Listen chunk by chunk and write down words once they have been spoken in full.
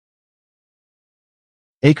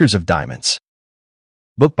Acres of Diamonds.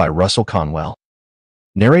 Book by Russell Conwell.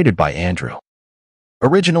 Narrated by Andrew.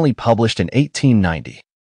 Originally published in 1890.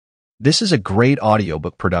 This is a great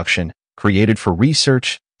audiobook production created for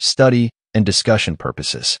research, study, and discussion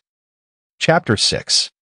purposes. Chapter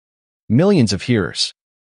 6. Millions of Hearers.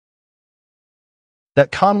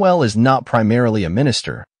 That Conwell is not primarily a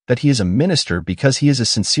minister, that he is a minister because he is a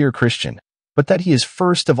sincere Christian, but that he is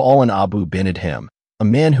first of all an Abu bin Adham, a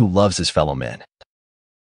man who loves his fellow men,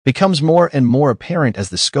 becomes more and more apparent as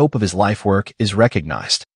the scope of his life work is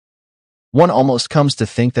recognized. One almost comes to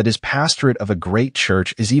think that his pastorate of a great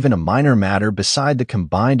church is even a minor matter beside the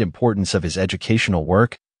combined importance of his educational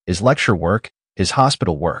work, his lecture work, his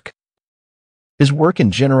hospital work, his work in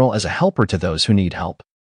general as a helper to those who need help.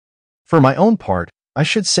 For my own part, I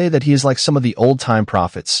should say that he is like some of the old-time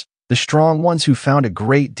prophets, the strong ones who found a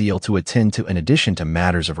great deal to attend to in addition to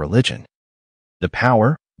matters of religion. The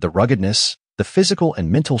power, the ruggedness, the physical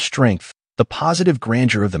and mental strength, the positive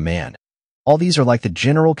grandeur of the man, all these are like the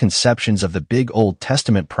general conceptions of the big Old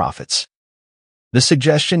Testament prophets. The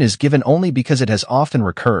suggestion is given only because it has often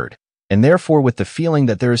recurred, and therefore with the feeling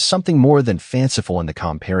that there is something more than fanciful in the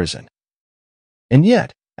comparison. And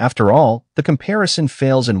yet, after all, the comparison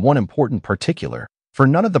fails in one important particular, for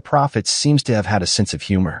none of the prophets seems to have had a sense of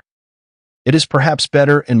humor. It is perhaps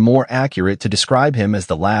better and more accurate to describe him as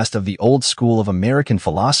the last of the old school of American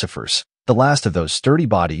philosophers, the last of those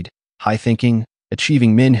sturdy-bodied, high-thinking,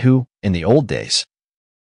 achieving men who, in the old days,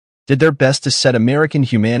 did their best to set American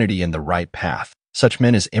humanity in the right path, such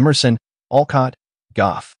men as Emerson, Alcott,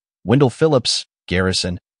 Goff, Wendell Phillips,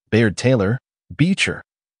 Garrison, Bayard Taylor, Beecher.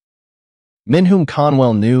 Men whom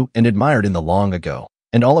Conwell knew and admired in the long ago,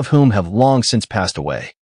 and all of whom have long since passed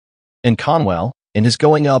away. And Conwell, in his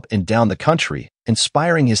going up and down the country,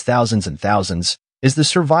 inspiring his thousands and thousands, is the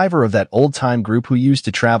survivor of that old-time group who used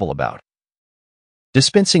to travel about,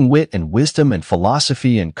 dispensing wit and wisdom and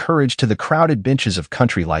philosophy and courage to the crowded benches of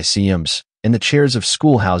country lyceums, and the chairs of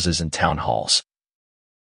schoolhouses and town halls,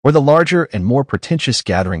 or the larger and more pretentious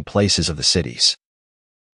gathering places of the cities.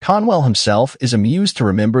 Conwell himself is amused to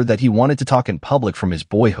remember that he wanted to talk in public from his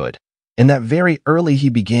boyhood, and that very early he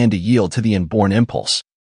began to yield to the inborn impulse.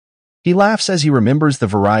 He laughs as he remembers the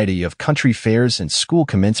variety of country fairs and school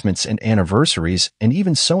commencements and anniversaries and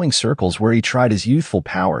even sewing circles where he tried his youthful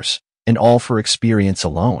powers, and all for experience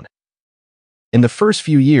alone. In the first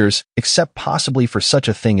few years, except possibly for such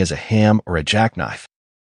a thing as a ham or a jackknife,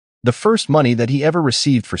 the first money that he ever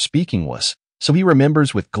received for speaking was, so he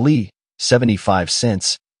remembers with glee, 75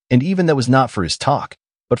 cents, and even that was not for his talk,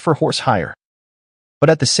 but for horse hire. But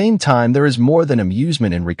at the same time, there is more than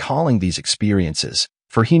amusement in recalling these experiences,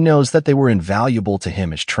 for he knows that they were invaluable to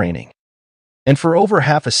him as training. And for over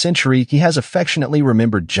half a century, he has affectionately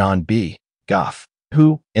remembered John B. Goff,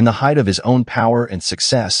 who, in the height of his own power and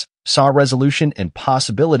success, saw resolution and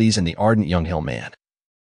possibilities in the ardent young hillman,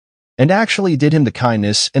 and actually did him the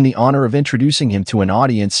kindness and the honor of introducing him to an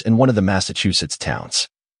audience in one of the Massachusetts towns.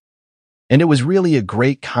 And it was really a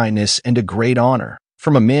great kindness and a great honor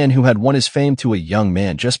from a man who had won his fame to a young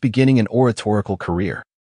man just beginning an oratorical career.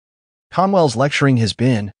 Conwell's lecturing has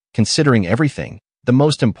been, considering everything, the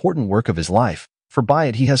most important work of his life, for by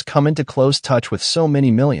it he has come into close touch with so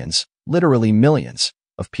many millions, literally millions,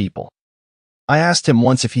 of people. I asked him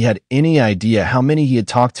once if he had any idea how many he had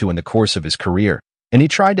talked to in the course of his career, and he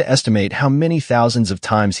tried to estimate how many thousands of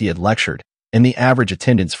times he had lectured, and the average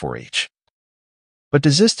attendance for each, but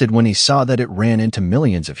desisted when he saw that it ran into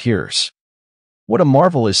millions of hearers. What a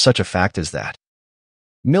marvel is such a fact as that.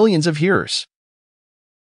 Millions of hearers.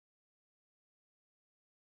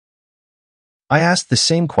 I asked the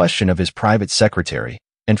same question of his private secretary,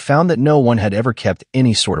 and found that no one had ever kept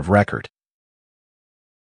any sort of record.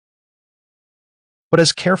 But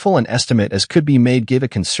as careful an estimate as could be made gave a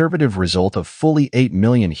conservative result of fully 8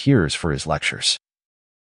 million hearers for his lectures.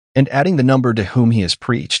 And adding the number to whom he has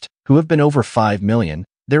preached, who have been over 5 million,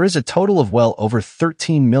 there is a total of well over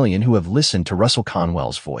 13 million who have listened to Russell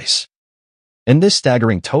Conwell's voice. And this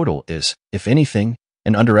staggering total is, if anything,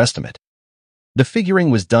 an underestimate. The figuring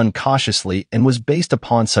was done cautiously and was based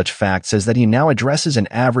upon such facts as that he now addresses an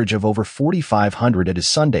average of over 4,500 at his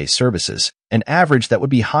Sunday services, an average that would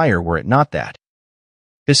be higher were it not that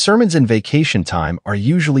his sermons in vacation time are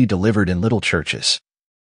usually delivered in little churches.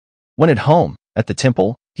 When at home, at the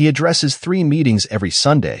temple, he addresses 3 meetings every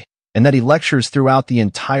Sunday, and that he lectures throughout the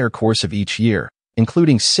entire course of each year,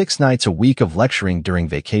 including 6 nights a week of lecturing during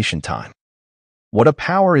vacation time. What a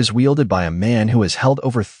power is wielded by a man who has held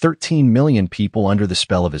over 13 million people under the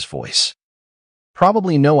spell of his voice.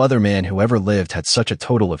 Probably no other man who ever lived had such a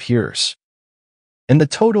total of hearers. And the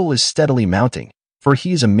total is steadily mounting, for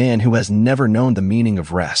he is a man who has never known the meaning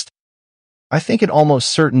of rest. I think it almost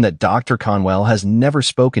certain that Dr. Conwell has never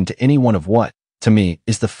spoken to anyone of what, to me,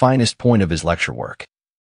 is the finest point of his lecture work.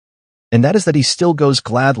 And that is that he still goes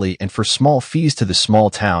gladly and for small fees to the small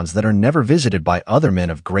towns that are never visited by other men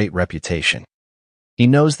of great reputation. He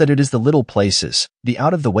knows that it is the little places, the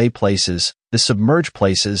out-of-the-way places, the submerged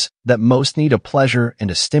places, that most need a pleasure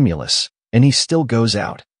and a stimulus, and he still goes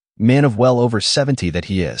out, man of well over 70 that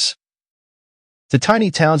he is. To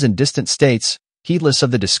tiny towns in distant states, heedless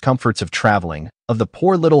of the discomforts of traveling, of the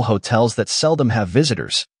poor little hotels that seldom have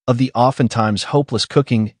visitors, of the oftentimes hopeless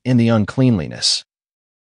cooking and the uncleanliness,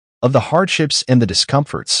 of the hardships and the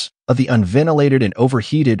discomforts, of the unventilated and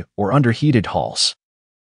overheated or underheated halls.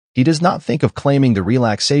 He does not think of claiming the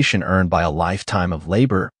relaxation earned by a lifetime of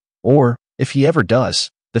labor, or, if he ever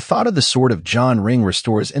does, the thought of the sword of John Ring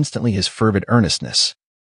restores instantly his fervid earnestness.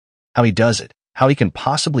 How he does it, how he can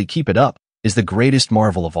possibly keep it up, is the greatest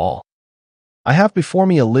marvel of all. I have before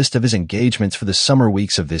me a list of his engagements for the summer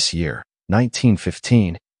weeks of this year,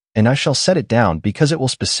 1915, and I shall set it down because it will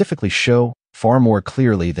specifically show, far more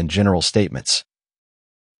clearly than general statements,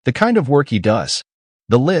 the kind of work he does.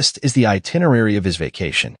 The list is the itinerary of his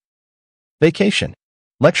vacation. Vacation.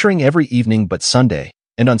 Lecturing every evening but Sunday,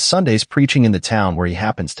 and on Sundays preaching in the town where he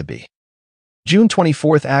happens to be. June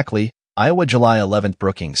 24th, Ackley, Iowa. July 11th,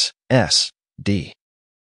 Brookings, S.D.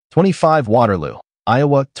 25 Waterloo,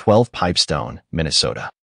 Iowa. 12 Pipestone, Minnesota.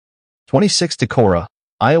 26 Decorah,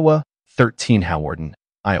 Iowa. 13 Howarden,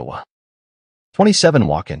 Iowa. 27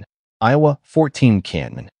 Waukon, Iowa. 14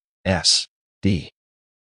 Canton, S.D.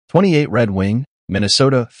 28 Red Wing,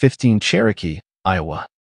 Minnesota. 15 Cherokee, Iowa.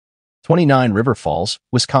 29 River Falls,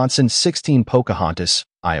 Wisconsin. 16 Pocahontas,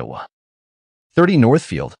 Iowa. 30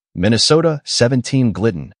 Northfield, Minnesota. 17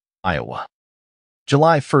 Glidden, Iowa.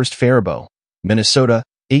 July 1st Faribault, Minnesota.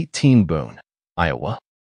 18 Boone, Iowa.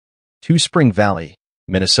 2 Spring Valley,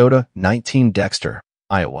 Minnesota. 19 Dexter,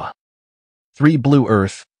 Iowa. 3 Blue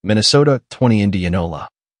Earth, Minnesota. 20 Indianola,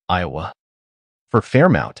 Iowa. For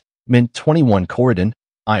Fairmount, Min. 21 Corydon,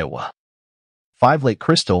 Iowa. 5 Lake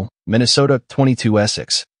Crystal, Minnesota. 22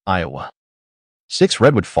 Essex, Iowa. 6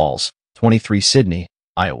 Redwood Falls, 23 Sydney,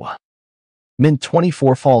 Iowa. Min.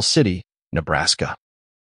 24 Falls City, Nebraska.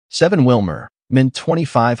 7 Wilmer, Min.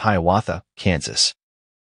 25 Hiawatha, Kansas.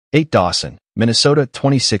 8 Dawson, Minnesota.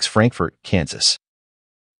 26 Frankfort, Kansas.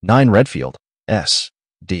 9 Redfield,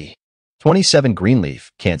 S.D. 27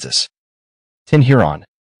 Greenleaf, Kansas. 10 Huron,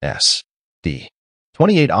 S.D.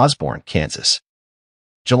 28 Osborne, Kansas.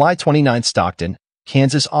 July 29 Stockton,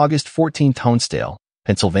 Kansas. August 14 Honesdale,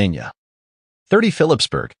 Pennsylvania. 30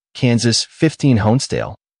 Phillipsburg, Kansas. 15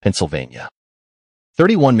 Honesdale, Pennsylvania.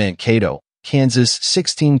 31 Mankato, Kansas.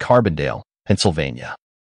 16 Carbondale, Pennsylvania.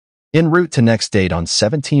 En route to next date on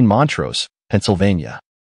 17 Montrose, Pennsylvania.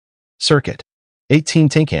 Circuit. 18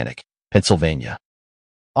 Tinkannock, Pennsylvania.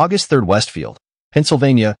 August 3rd Westfield,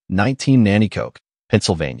 Pennsylvania. 19 Nanticoke,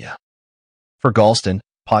 Pennsylvania. For Galston,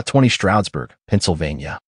 Pot 20 Stroudsburg,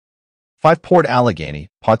 Pennsylvania. 5 Port Allegheny,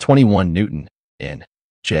 Pot 21 Newton,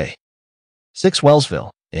 N.J. 6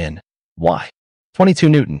 Wellsville, N.Y. 22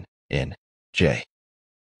 Newton, N.J.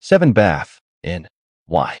 7 Bath,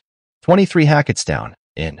 N.Y. 23 Hackettstown,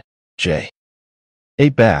 N.J.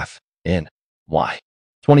 8 Bath, N.Y.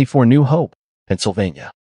 24 New Hope,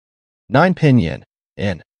 Pennsylvania. 9 Pinion,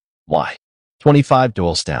 N.Y. 25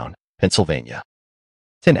 Doylestown, Pennsylvania.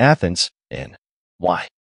 10 Athens, N.Y.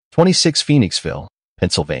 26 Phoenixville,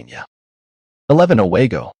 Pennsylvania. 11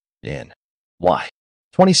 Owego, N.Y.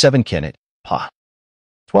 27 Kennett, Pa.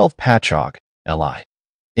 12 Patchogue, L.I.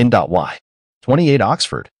 N.Y. 28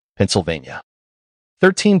 Oxford, Pennsylvania.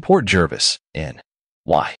 13 Port Jervis,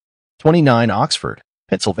 N.Y. 29 Oxford,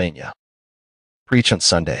 Pennsylvania. Preach on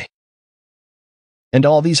Sunday. And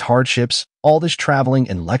all these hardships, all this traveling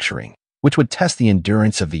and lecturing, which would test the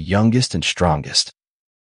endurance of the youngest and strongest.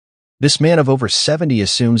 This man of over 70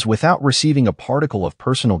 assumes without receiving a particle of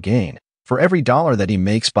personal gain, for every dollar that he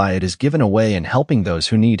makes by it is given away in helping those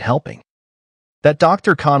who need helping. That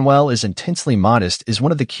Dr. Conwell is intensely modest is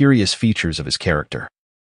one of the curious features of his character.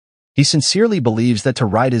 He sincerely believes that to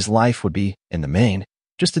write his life would be, in the main,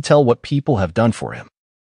 just to tell what people have done for him.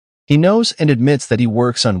 He knows and admits that he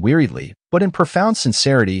works unweariedly, but in profound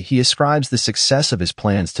sincerity he ascribes the success of his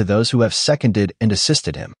plans to those who have seconded and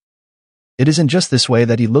assisted him. It is in just this way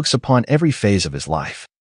that he looks upon every phase of his life.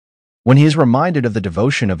 When he is reminded of the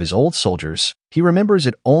devotion of his old soldiers, he remembers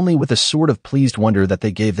it only with a sort of pleased wonder that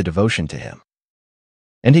they gave the devotion to him.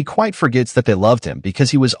 And he quite forgets that they loved him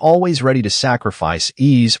because he was always ready to sacrifice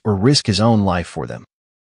ease or risk his own life for them.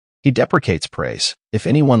 He deprecates praise. If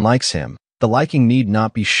anyone likes him, the liking need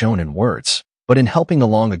not be shown in words, but in helping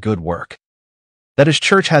along a good work. That his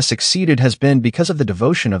church has succeeded has been because of the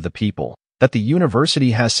devotion of the people. That the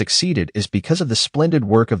university has succeeded is because of the splendid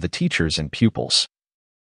work of the teachers and pupils.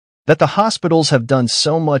 That the hospitals have done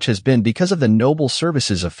so much has been because of the noble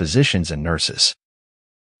services of physicians and nurses.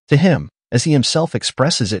 To him, as he himself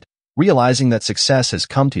expresses it, realizing that success has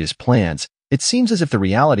come to his plans, it seems as if the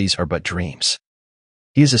realities are but dreams.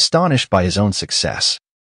 He is astonished by his own success.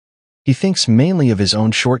 He thinks mainly of his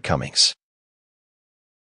own shortcomings.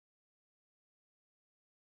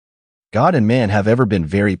 God and man have ever been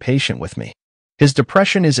very patient with me. His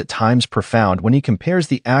depression is at times profound when he compares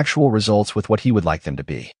the actual results with what he would like them to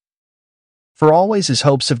be. For always his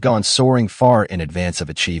hopes have gone soaring far in advance of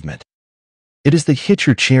achievement. It is the hitch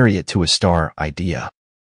your chariot to a star idea.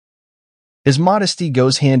 His modesty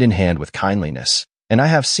goes hand in hand with kindliness, and I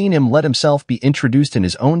have seen him let himself be introduced in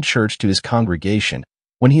his own church to his congregation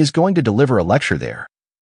when he is going to deliver a lecture there.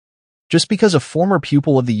 Just because a former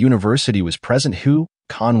pupil of the university was present who,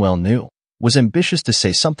 Conwell knew, was ambitious to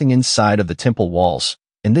say something inside of the temple walls,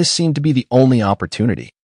 and this seemed to be the only opportunity.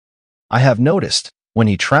 I have noticed, when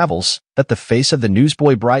he travels, that the face of the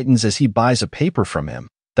newsboy brightens as he buys a paper from him,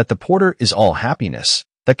 that the porter is all happiness,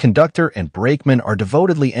 that conductor and brakeman are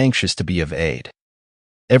devotedly anxious to be of aid.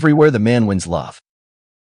 Everywhere the man wins love.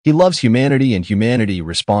 He loves humanity and humanity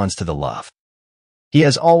responds to the love. He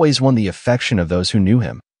has always won the affection of those who knew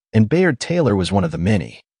him, and Bayard Taylor was one of the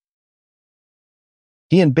many.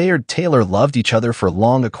 He and Bayard Taylor loved each other for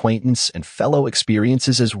long acquaintance and fellow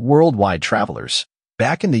experiences as worldwide travelers,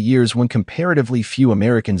 back in the years when comparatively few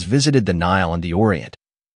Americans visited the Nile and the Orient,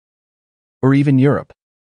 or even Europe.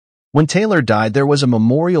 When Taylor died, there was a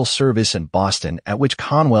memorial service in Boston at which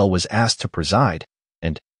Conwell was asked to preside,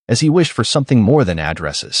 and, as he wished for something more than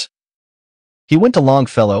addresses, he went to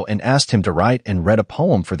Longfellow and asked him to write and read a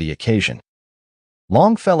poem for the occasion.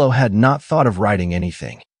 Longfellow had not thought of writing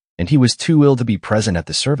anything, and he was too ill to be present at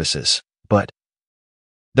the services, but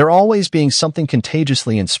there always being something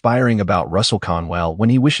contagiously inspiring about Russell Conwell when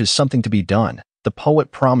he wishes something to be done, the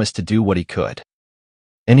poet promised to do what he could.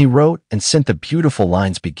 And he wrote and sent the beautiful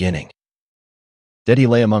lines beginning, "Dead he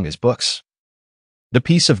lay among his books. The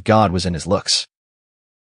peace of God was in his looks."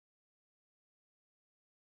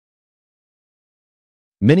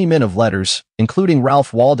 Many men of letters, including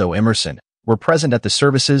Ralph Waldo Emerson, were present at the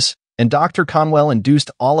services, and Dr. Conwell induced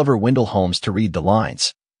Oliver Wendell Holmes to read the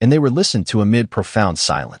lines, and they were listened to amid profound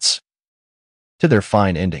silence. To their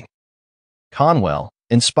fine ending. Conwell,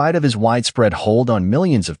 in spite of his widespread hold on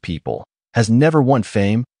millions of people, has never won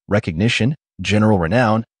fame, recognition, general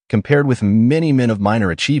renown, compared with many men of minor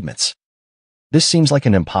achievements. This seems like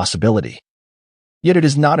an impossibility. Yet it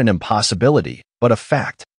is not an impossibility, but a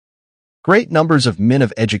fact. Great numbers of men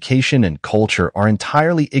of education and culture are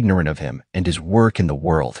entirely ignorant of him and his work in the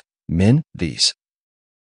world. Men, these,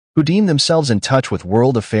 who deem themselves in touch with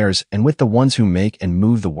world affairs and with the ones who make and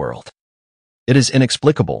move the world. It is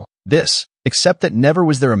inexplicable, this, except that never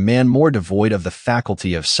was there a man more devoid of the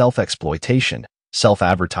faculty of self-exploitation,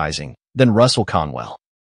 self-advertising, than Russell Conwell.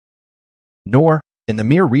 Nor, in the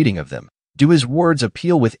mere reading of them, do his words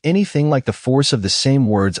appeal with anything like the force of the same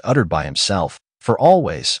words uttered by himself, for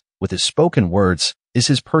always, with his spoken words, is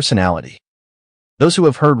his personality. Those who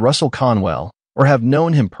have heard Russell Conwell, or have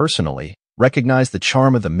known him personally, recognize the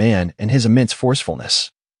charm of the man and his immense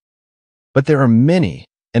forcefulness. But there are many,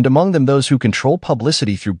 and among them those who control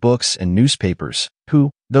publicity through books and newspapers, who,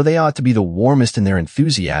 though they ought to be the warmest in their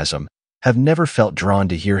enthusiasm, have never felt drawn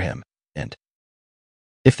to hear him, and,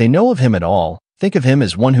 if they know of him at all, think of him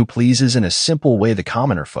as one who pleases in a simple way the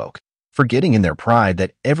commoner folk, forgetting in their pride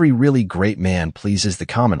that every really great man pleases the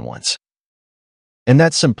common ones, and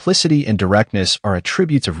that simplicity and directness are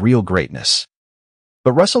attributes of real greatness.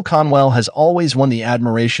 But Russell Conwell has always won the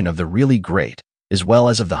admiration of the really great, as well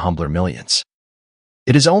as of the humbler millions.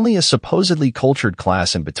 It is only a supposedly cultured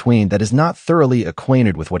class in between that is not thoroughly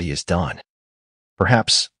acquainted with what he has done.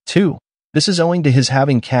 Perhaps, too, this is owing to his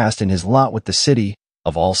having cast in his lot with the city,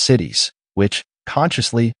 of all cities, which,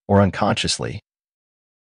 consciously or unconsciously,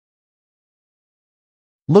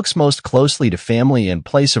 looks most closely to family and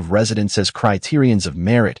place of residence as criterions of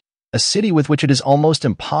merit, a city with which it is almost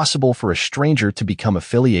impossible for a stranger to become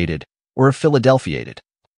affiliated or Philadelphiated.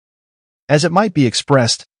 As it might be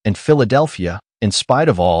expressed, in Philadelphia, in spite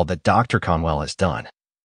of all that Dr. Conwell has done,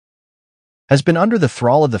 has been under the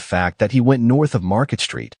thrall of the fact that he went north of Market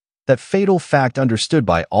Street, that fatal fact understood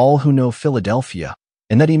by all who know Philadelphia,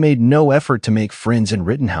 and that he made no effort to make friends in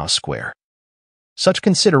Rittenhouse Square. Such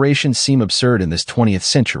considerations seem absurd in this 20th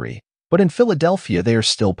century, but in Philadelphia they are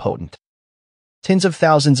still potent. Tens of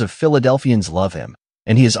thousands of Philadelphians love him,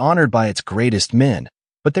 and he is honored by its greatest men,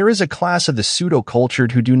 but there is a class of the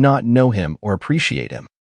pseudo-cultured who do not know him or appreciate him.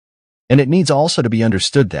 And it needs also to be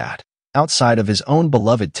understood that, outside of his own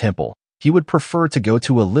beloved temple, he would prefer to go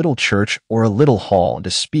to a little church or a little hall and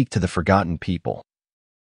to speak to the forgotten people,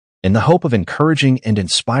 in the hope of encouraging and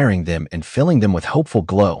inspiring them and filling them with hopeful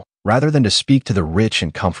glow, rather than to speak to the rich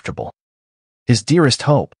and comfortable. His dearest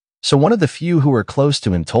hope, so one of the few who are close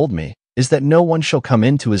to him told me, is that no one shall come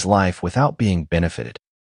into his life without being benefited.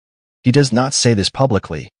 He does not say this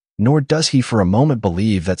publicly, nor does he for a moment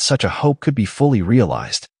believe that such a hope could be fully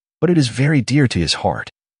realized, but it is very dear to his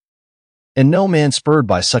heart. And no man spurred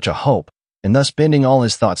by such a hope, and thus bending all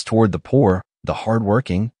his thoughts toward the poor, the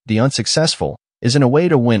hard-working, the unsuccessful, is in a way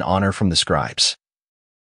to win honor from the scribes.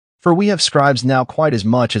 For we have scribes now quite as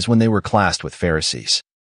much as when they were classed with Pharisees.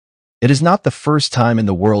 It is not the first time in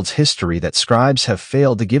the world's history that scribes have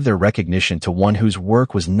failed to give their recognition to one whose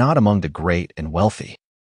work was not among the great and wealthy.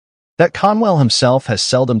 That Conwell himself has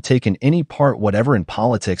seldom taken any part whatever in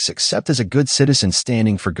politics except as a good citizen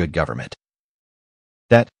standing for good government.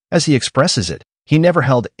 That, as he expresses it, he never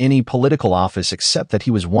held any political office except that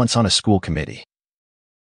he was once on a school committee.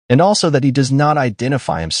 And also that he does not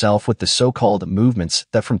identify himself with the so-called movements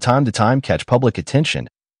that from time to time catch public attention,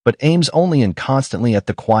 but aims only and constantly at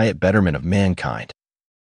the quiet betterment of mankind.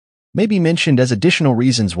 May be mentioned as additional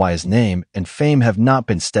reasons why his name and fame have not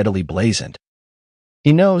been steadily blazoned.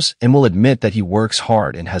 He knows and will admit that he works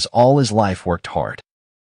hard and has all his life worked hard.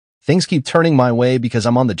 Things keep turning my way because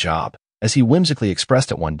I'm on the job, as he whimsically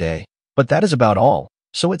expressed it one day, but that is about all,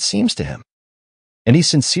 so it seems to him. And he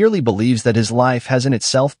sincerely believes that his life has in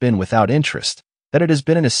itself been without interest, that it has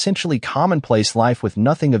been an essentially commonplace life with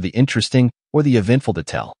nothing of the interesting or the eventful to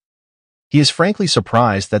tell. He is frankly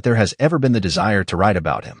surprised that there has ever been the desire to write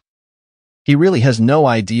about him. He really has no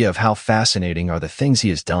idea of how fascinating are the things he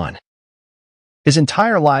has done. His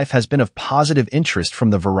entire life has been of positive interest from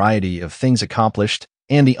the variety of things accomplished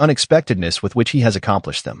and the unexpectedness with which he has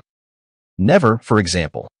accomplished them. Never, for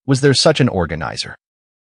example, was there such an organizer.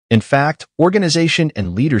 In fact, organization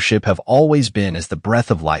and leadership have always been as the breath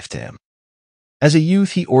of life to him. As a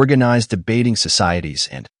youth, he organized debating societies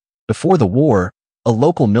and, before the war, a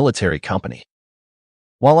local military company.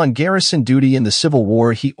 While on garrison duty in the Civil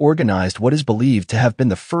War, he organized what is believed to have been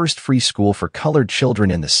the first free school for colored children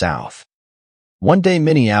in the South. One day,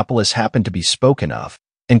 Minneapolis happened to be spoken of,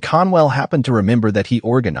 and Conwell happened to remember that he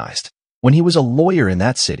organized, when he was a lawyer in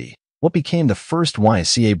that city, what became the first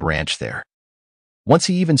YMCA branch there. Once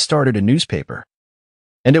he even started a newspaper.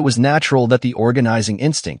 And it was natural that the organizing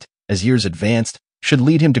instinct, as years advanced, should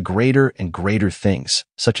lead him to greater and greater things,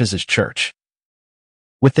 such as his church.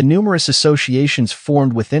 With the numerous associations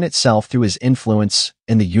formed within itself through his influence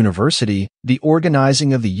in the university, the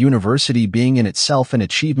organizing of the university being in itself an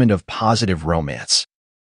achievement of positive romance.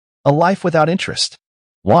 A life without interest.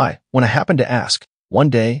 Why, when I happened to ask,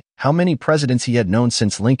 one day, how many presidents he had known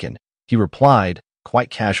since Lincoln, he replied,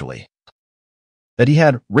 quite casually, that he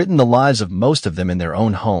had written the lives of most of them in their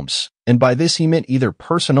own homes, and by this he meant either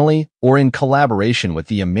personally or in collaboration with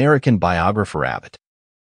the American biographer Abbott.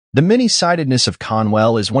 The many-sidedness of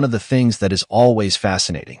Conwell is one of the things that is always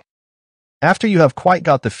fascinating. After you have quite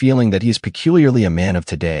got the feeling that he is peculiarly a man of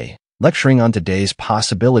today, lecturing on today's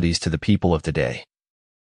possibilities to the people of today,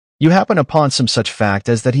 you happen upon some such fact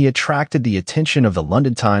as that he attracted the attention of the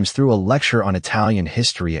London Times through a lecture on Italian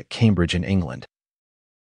history at Cambridge in England.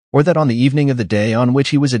 Or that on the evening of the day on which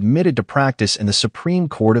he was admitted to practice in the Supreme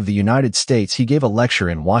Court of the United States, he gave a lecture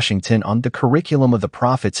in Washington on the curriculum of the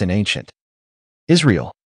prophets in ancient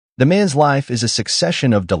Israel. The man's life is a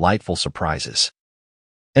succession of delightful surprises.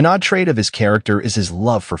 An odd trait of his character is his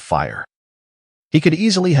love for fire. He could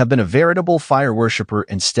easily have been a veritable fire worshipper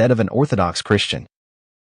instead of an Orthodox Christian.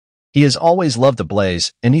 He has always loved a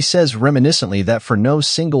blaze, and he says reminiscently that for no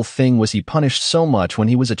single thing was he punished so much when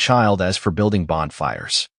he was a child as for building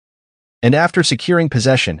bonfires. And after securing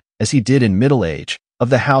possession, as he did in middle age, of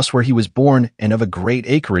the house where he was born and of a great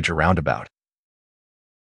acreage around about,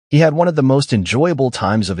 he had one of the most enjoyable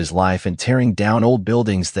times of his life in tearing down old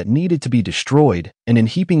buildings that needed to be destroyed, and in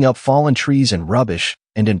heaping up fallen trees and rubbish,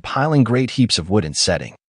 and in piling great heaps of wood and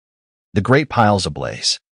setting the great piles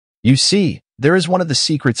ablaze. You see, there is one of the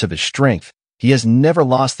secrets of his strength. He has never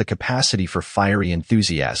lost the capacity for fiery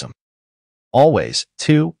enthusiasm. Always,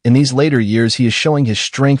 too, in these later years he is showing his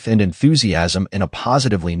strength and enthusiasm in a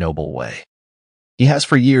positively noble way. He has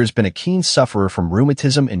for years been a keen sufferer from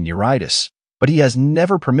rheumatism and neuritis, but he has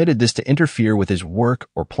never permitted this to interfere with his work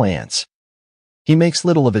or plans. He makes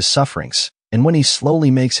little of his sufferings, and when he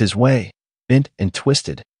slowly makes his way, bent and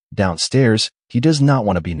twisted, downstairs, he does not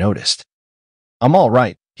want to be noticed. I'm all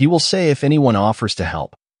right, he will say if anyone offers to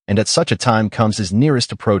help, and at such a time comes his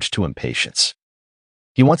nearest approach to impatience.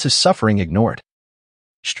 He wants his suffering ignored.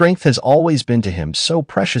 Strength has always been to him so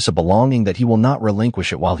precious a belonging that he will not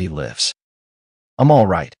relinquish it while he lives. I'm all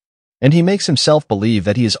right. And he makes himself believe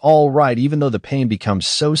that he is all right even though the pain becomes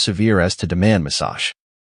so severe as to demand massage.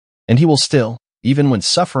 And he will still, even when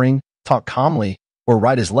suffering, talk calmly, or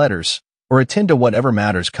write his letters, or attend to whatever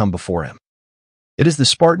matters come before him. It is the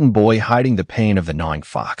Spartan boy hiding the pain of the gnawing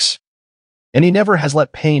fox. And he never has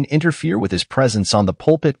let pain interfere with his presence on the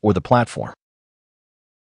pulpit or the platform.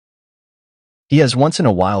 He has once in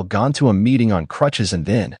a while gone to a meeting on crutches and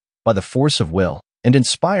then, by the force of will, and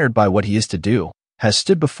inspired by what he is to do, has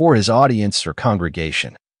stood before his audience or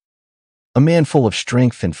congregation. A man full of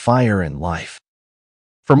strength and fire and life.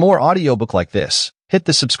 For more audiobook like this, hit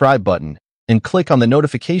the subscribe button and click on the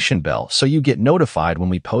notification bell so you get notified when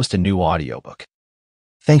we post a new audiobook.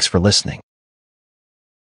 Thanks for listening.